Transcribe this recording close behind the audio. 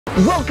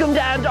Welcome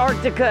to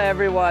Antarctica,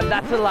 everyone.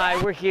 That's a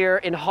lie. We're here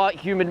in hot,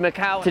 humid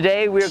Macau.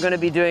 Today, we're going to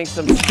be doing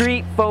some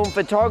street phone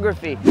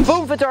photography.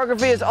 Phone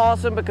photography is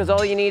awesome because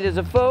all you need is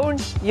a phone,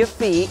 your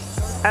feet,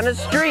 and a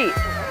street.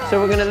 So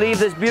we're going to leave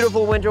this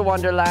beautiful winter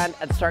wonderland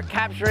and start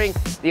capturing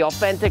the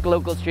authentic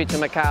local streets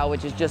of Macau,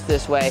 which is just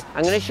this way.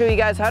 I'm going to show you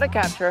guys how to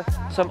capture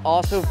some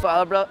awesome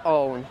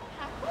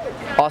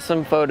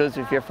photos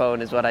with your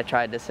phone is what I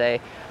tried to say,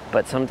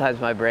 but sometimes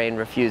my brain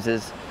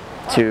refuses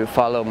to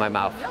follow my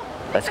mouth.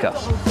 Let's go.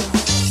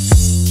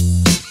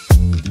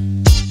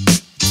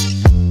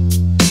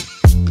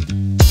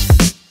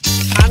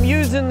 I'm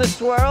using the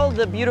swirl,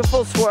 the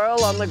beautiful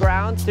swirl on the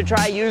ground, to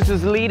try use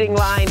as leading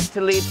lines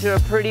to lead to a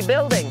pretty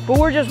building. But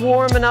we're just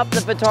warming up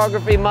the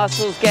photography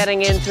muscles,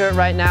 getting into it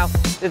right now.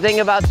 The thing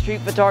about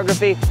street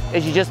photography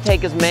is you just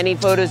take as many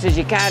photos as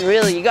you can.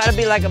 Really, you gotta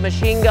be like a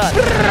machine gun,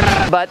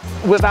 but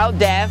without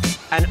death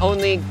and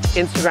only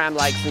Instagram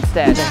likes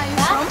instead.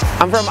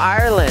 I'm from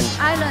Ireland.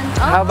 Ireland.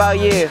 Oh. How about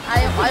you?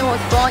 I was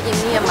born in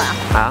Myanmar.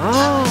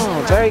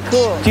 Oh, very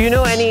cool. Do you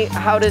know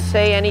how to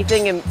say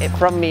anything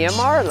from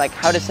Myanmar? Like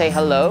how to say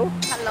hello?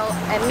 Hello,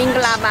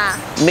 Minglaba.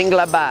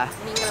 Minglaba.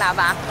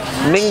 Minglaba.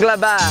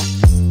 Minglaba.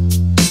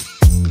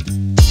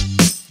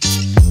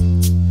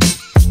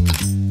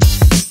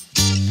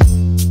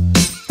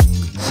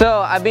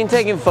 So I've been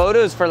taking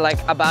photos for like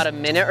about a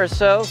minute or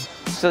so.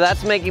 So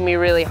that's making me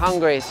really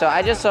hungry. So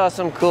I just saw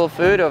some cool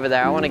food over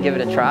there. I want to give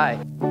it a try.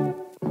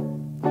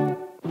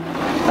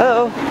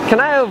 Hello,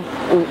 can I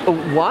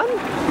have one?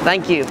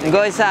 Thank you.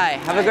 Ngoisai,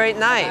 have a great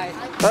night.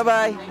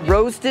 Bye-bye.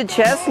 Roasted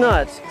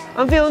chestnuts.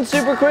 I'm feeling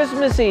super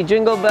Christmassy.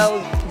 Jingle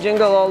bells,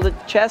 jingle all the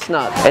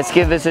chestnuts. Let's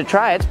give this a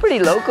try. It's pretty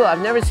local.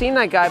 I've never seen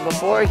that guy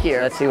before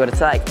here. Let's see what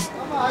it's like.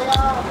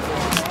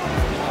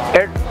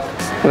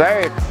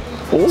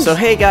 So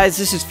hey guys,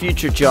 this is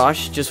Future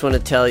Josh. Just want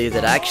to tell you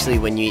that actually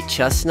when you eat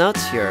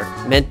chestnuts, you're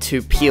meant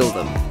to peel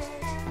them.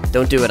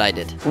 Don't do what I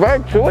did. Very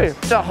chewy.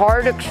 It's a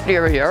hard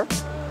exterior,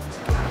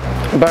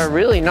 but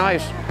really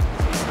nice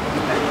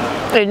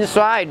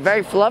inside.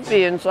 Very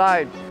fluffy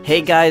inside.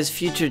 Hey guys,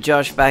 Future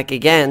Josh back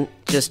again.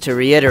 Just to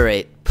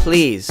reiterate,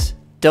 please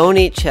don't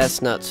eat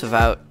chestnuts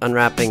without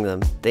unwrapping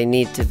them. They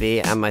need to be,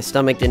 and my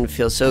stomach didn't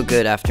feel so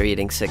good after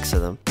eating 6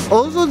 of them.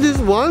 Also this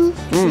one,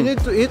 you need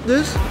to eat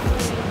this?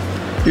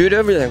 Eat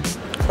everything.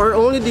 Or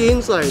only the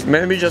inside?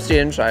 Maybe just the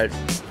inside.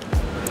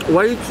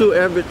 Why you chew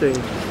everything?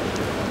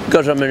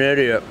 Because I'm an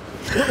idiot.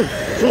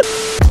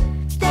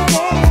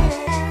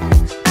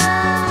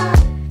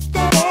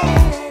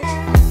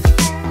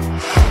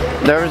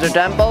 There's a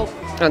temple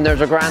and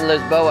there's a Grand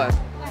Lisboa.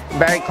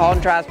 Very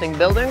contrasting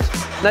buildings.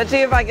 Let's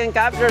see if I can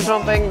capture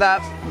something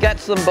that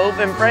gets them both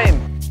in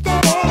frame.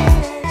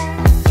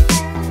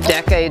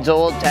 Decades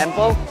old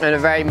temple and a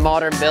very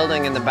modern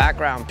building in the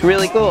background. It's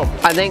really cool.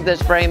 I think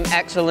this frame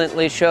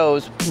excellently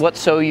shows what's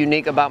so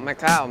unique about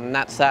Macau, and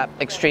that's that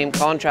extreme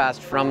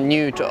contrast from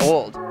new to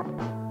old.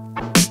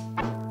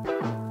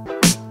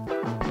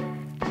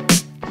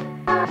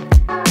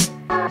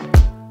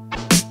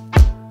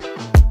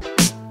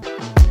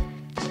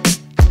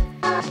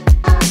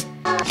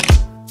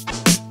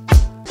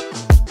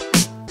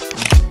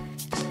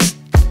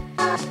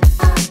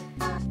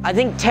 I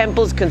think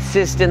temples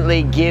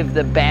consistently give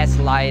the best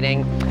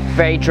lighting,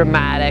 very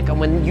dramatic, and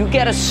when you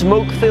get a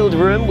smoke-filled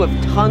room with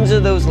tons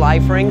of those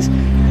life rings,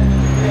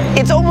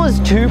 it's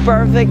almost too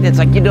perfect. It's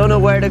like you don't know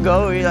where to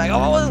go. You're like,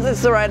 oh, is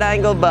this the right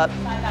angle? But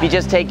if you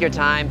just take your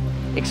time,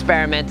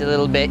 experiment a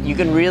little bit, you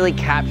can really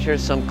capture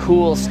some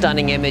cool,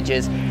 stunning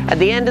images. At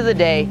the end of the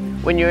day,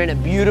 when you're in a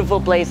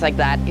beautiful place like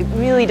that, it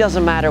really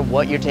doesn't matter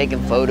what you're taking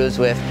photos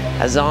with,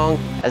 as long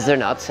as they're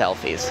not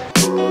selfies.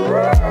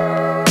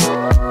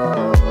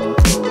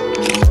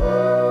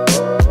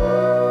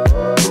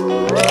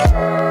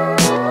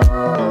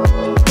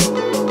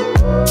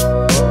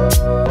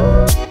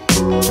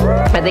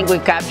 I think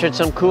we've captured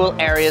some cool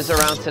areas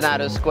around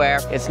Senado Square.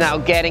 It's now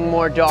getting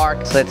more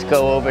dark, so let's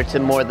go over to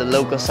more the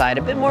local side,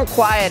 a bit more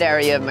quiet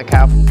area of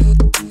Macau.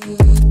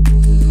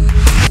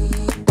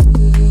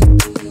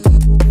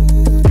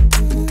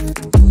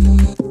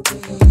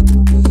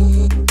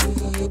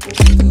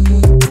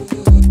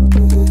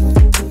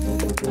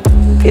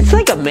 It's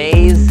like a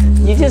maze.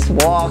 You just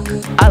walk.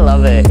 I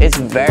love it. It's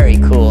very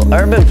cool.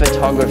 Urban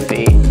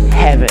photography,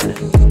 heaven.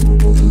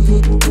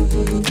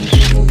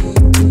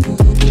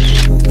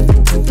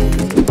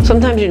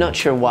 Sometimes you're not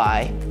sure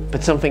why,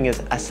 but something is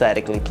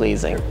aesthetically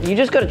pleasing. You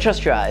just gotta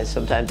trust your eyes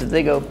sometimes. If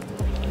they go,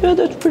 yeah,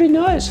 that's pretty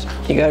nice,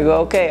 you gotta go,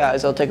 okay,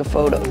 eyes, I'll take a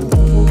photo.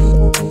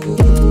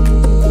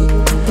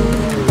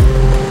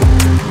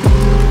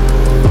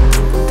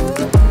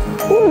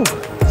 Ooh,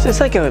 is this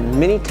like a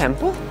mini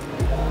temple?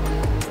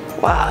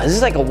 Wow, this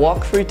is like a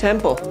walk-through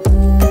temple.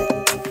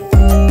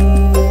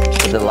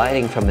 The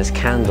lighting from his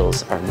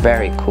candles are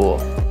very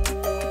cool.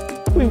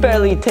 We've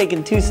barely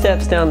taken 2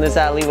 steps down this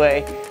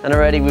alleyway, and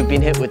already we've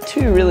been hit with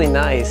 2 really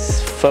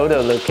nice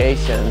photo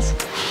locations.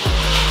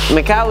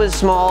 Macau is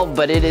small,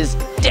 but it is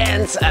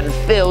dense and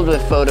filled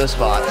with photo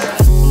spots.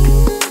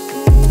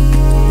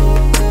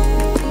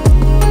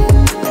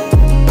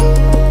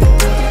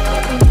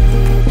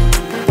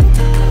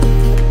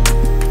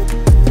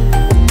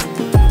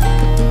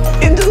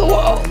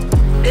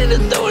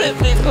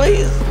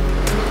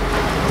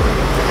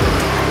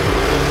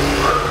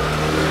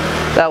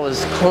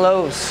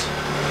 close.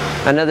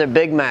 Another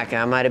Big Mac,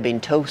 and I might have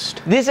been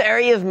toast. This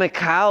area of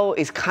Macau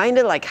is kind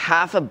of like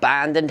half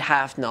abandoned,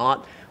 half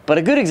not. But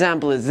a good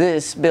example is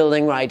this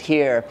building right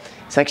here.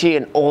 It's actually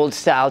an old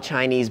style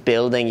Chinese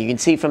building. You can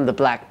see from the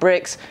black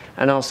bricks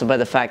and also by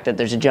the fact that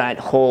there's a giant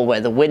hole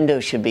where the window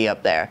should be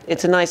up there.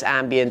 It's a nice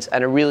ambience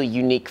and a really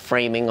unique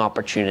framing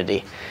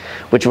opportunity,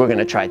 which we're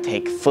gonna try to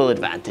take full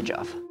advantage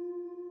of.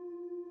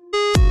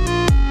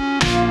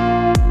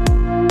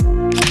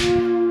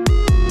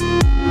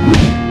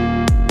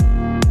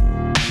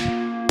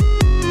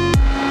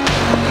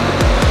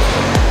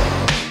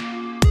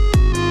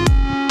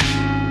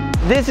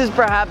 This is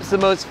perhaps the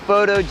most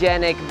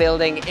photogenic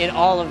building in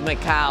all of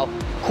Macau.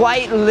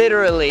 Quite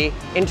literally,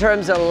 in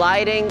terms of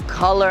lighting,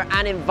 color,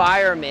 and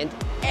environment,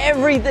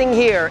 everything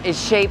here is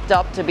shaped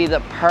up to be the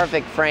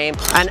perfect frame.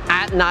 And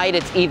at night,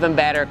 it's even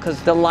better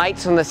because the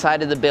lights on the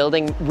side of the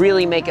building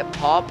really make it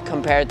pop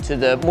compared to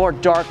the more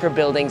darker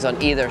buildings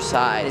on either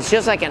side. It's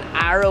just like an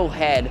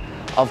arrowhead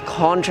of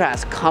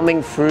contrast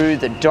coming through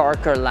the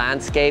darker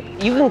landscape.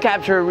 You can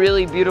capture a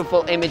really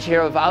beautiful image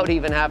here without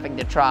even having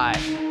to try.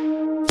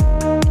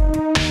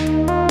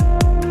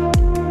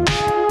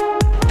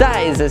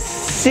 That is a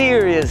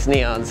serious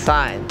neon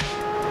sign.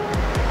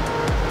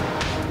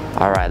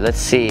 All right, let's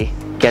see.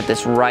 Get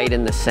this right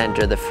in the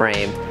center of the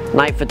frame.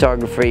 Night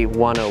photography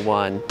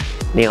 101,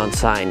 neon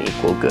sign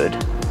equal good.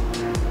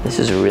 This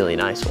is a really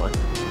nice one.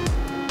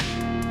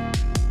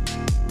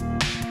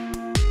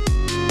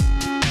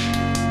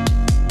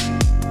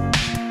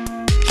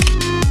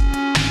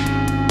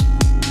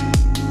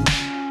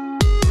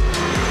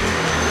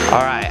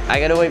 All right, I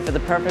gotta wait for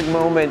the perfect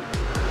moment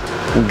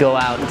and go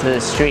out into the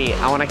street.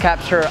 I want to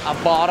capture a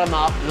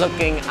bottom-up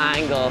looking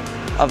angle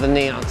of the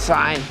neon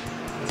sign.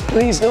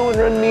 Please, no one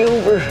run me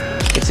over.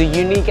 It's a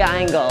unique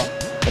angle,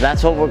 but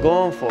that's what we're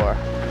going for.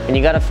 When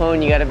you got a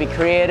phone, you got to be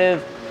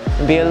creative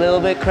and be a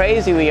little bit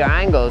crazy with your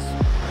angles.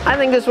 I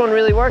think this one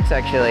really works,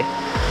 actually.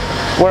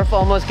 Worth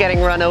almost getting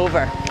run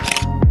over.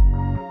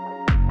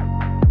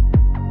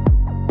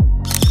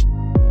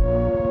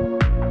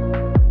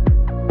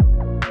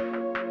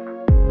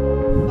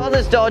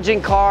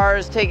 Dodging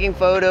cars, taking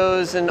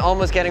photos, and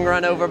almost getting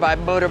run over by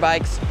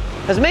motorbikes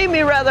has made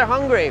me rather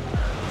hungry.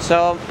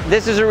 So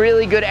this is a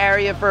really good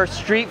area for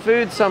street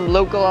food, some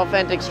local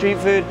authentic street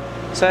food.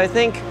 So I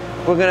think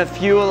we're gonna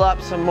fuel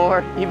up some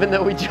more, even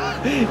though we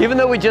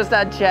just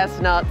had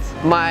chestnuts.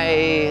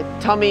 My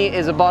tummy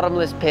is a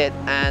bottomless pit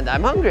and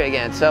I'm hungry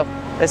again. So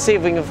let's see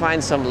if we can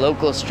find some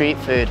local street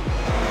food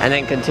and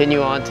then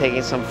continue on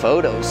taking some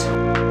photos.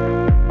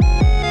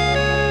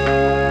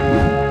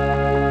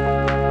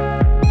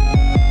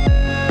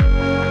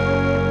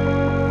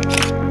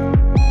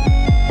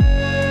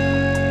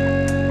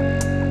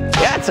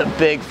 It's a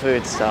big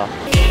food stall.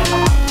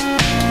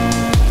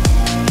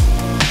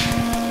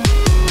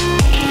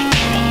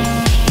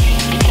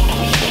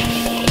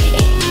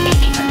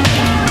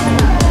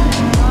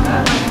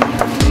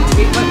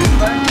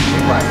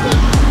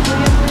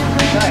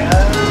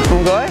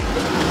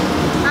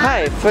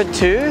 Hi, for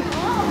two?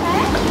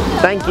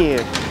 Thank you.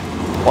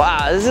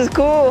 Wow, this is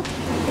cool.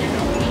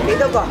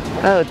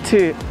 Oh,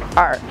 two.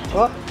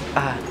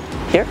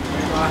 Here?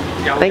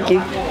 Thank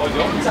you.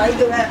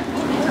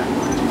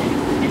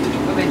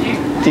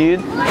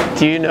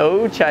 Do you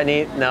know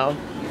Chinese? No,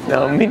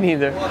 me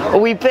neither. Oh,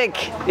 we pick.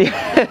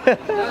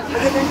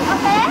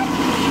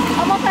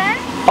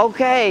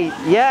 Okay,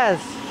 yes.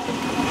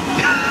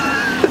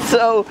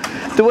 So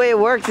the way it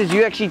works is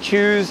you actually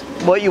choose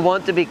what you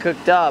want to be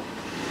cooked up.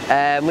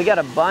 We got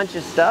a bunch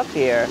of stuff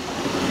here.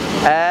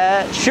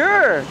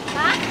 Sure.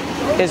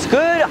 It's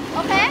good.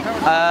 Okay.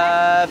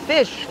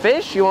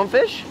 Fish. You want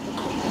fish?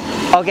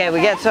 Okay, we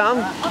get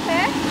some.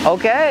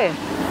 Okay.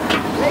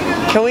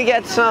 Can we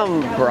get some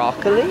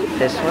broccoli?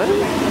 This one?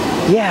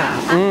 Yeah.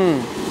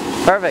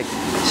 Perfect.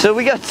 So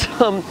we got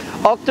some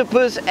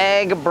octopus,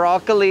 egg,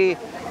 broccoli,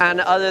 and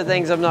other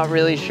things I'm not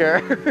really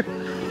sure.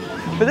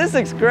 But this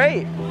looks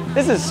great.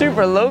 This is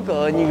super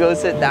local and you go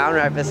sit down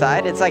right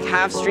beside. It's like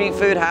half street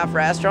food, half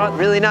restaurant.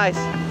 Really nice.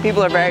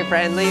 People are very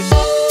friendly.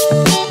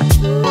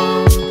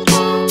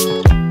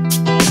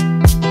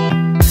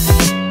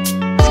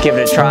 Let's give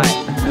it a try.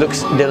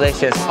 Looks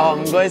delicious.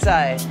 Oh,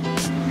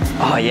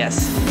 oh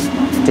yes.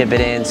 Dip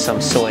it in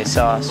some soy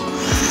sauce.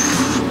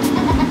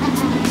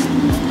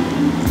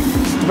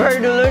 Very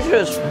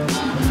delicious.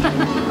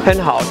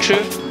 很好吃.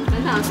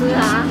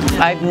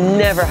 I've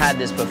never had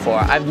this before.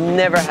 I've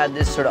never had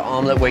this sort of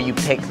omelet where you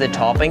pick the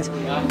toppings.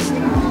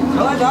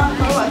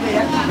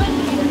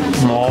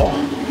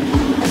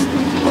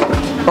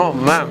 Oh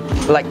man,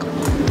 like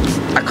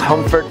a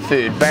comfort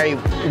food. Very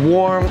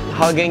warm,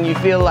 hugging. You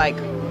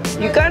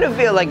kind of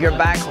feel like you're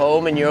back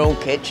home in your own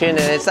kitchen, and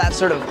it's that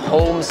sort of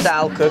home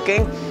style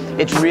cooking.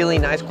 It's really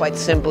nice, quite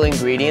simple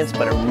ingredients,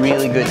 but a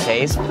really good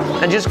taste,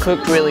 and just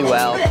cooked really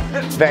well.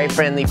 Very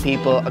friendly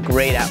people, a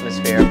great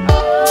atmosphere.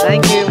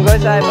 Thank you.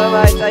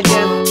 Bye-bye. 再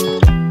见.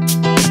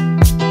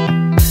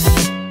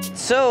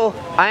 So,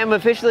 I am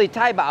officially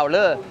太饱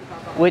了.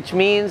 which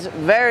means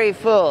very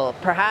full,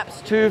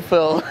 perhaps too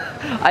full.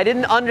 I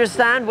didn't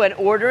understand when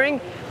ordering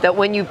that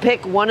when you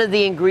pick one of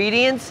the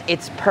ingredients,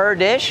 it's per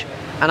dish,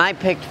 and I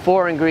picked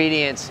 4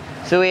 ingredients.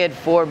 So we had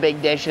 4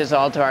 big dishes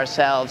all to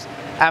ourselves.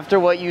 After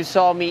what you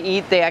saw me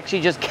eat, they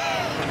actually just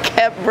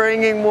kept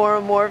bringing more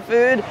and more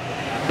food,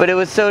 but it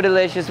was so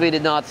delicious we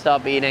did not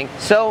stop eating.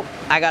 So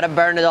I gotta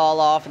burn it all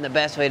off, and the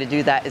best way to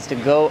do that is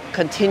to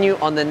continue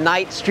on the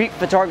night street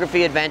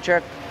photography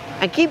adventure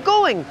and keep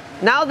going.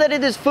 Now that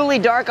it is fully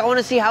dark, I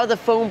wanna see how the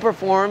phone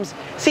performs,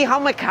 see how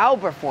Macau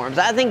performs.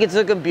 I think it's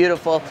looking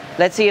beautiful.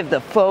 Let's see if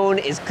the phone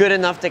is good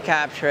enough to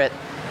capture it.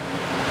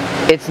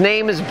 Its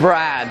name is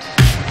Brad.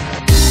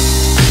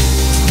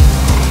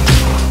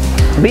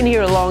 I've been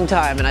here a long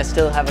time and I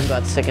still haven't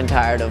got sick and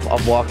tired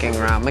of walking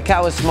around.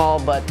 Macau is small,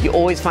 but you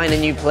always find a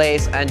new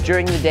place, and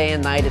during the day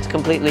and night it's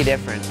completely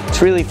different.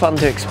 It's really fun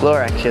to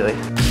explore, actually.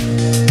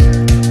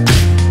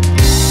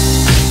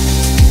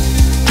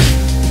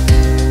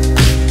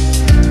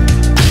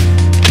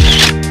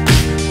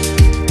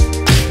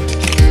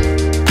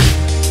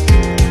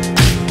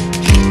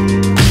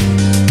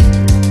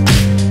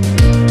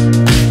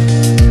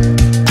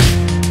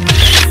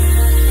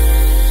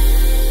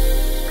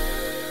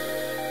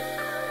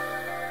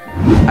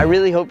 I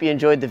really hope you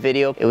enjoyed the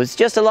video. It was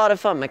just a lot of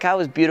fun.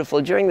 Macau is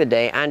beautiful during the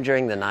day and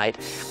during the night.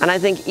 And I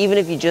think even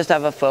if you just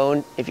have a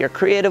phone, if you're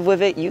creative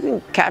with it, you can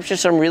capture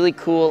some really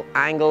cool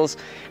angles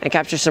and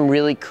capture some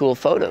really cool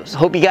photos.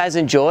 Hope you guys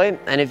enjoy.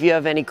 And if you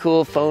have any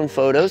cool phone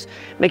photos,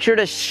 make sure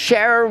to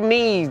share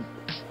me.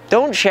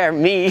 Don't share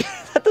me.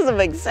 That doesn't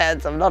make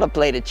sense. I'm not a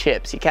plate of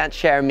chips. You can't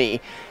share me.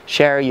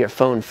 Share your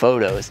phone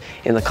photos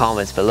in the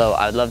comments below.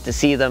 I'd love to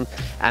see them.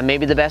 And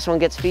maybe the best one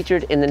gets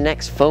featured in the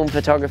next phone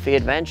photography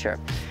adventure.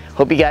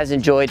 Hope you guys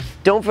enjoyed.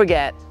 Don't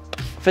forget,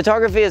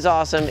 photography is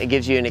awesome. It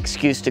gives you an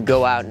excuse to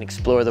go out and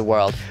explore the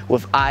world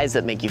with eyes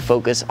that make you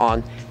focus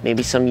on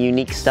maybe some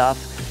unique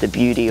stuff, the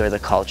beauty or the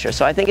culture.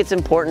 So I think it's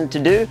important to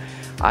do.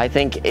 I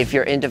think if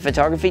you're into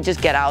photography,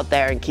 just get out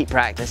there and keep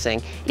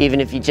practicing. Even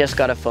if you just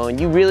got a phone,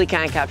 you really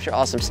can capture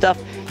awesome stuff.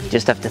 You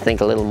just have to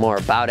think a little more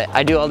about it.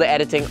 I do all the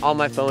editing on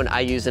my phone. I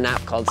use an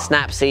app called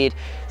Snapseed.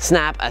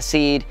 Snap a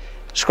seed.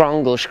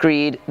 Scrongle,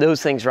 screed,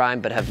 those things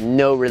rhyme but have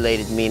no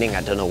related meaning.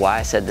 I don't know why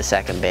I said the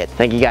second bit.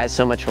 Thank you guys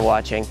so much for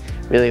watching.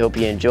 Really hope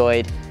you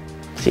enjoyed.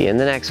 See you in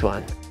the next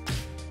one.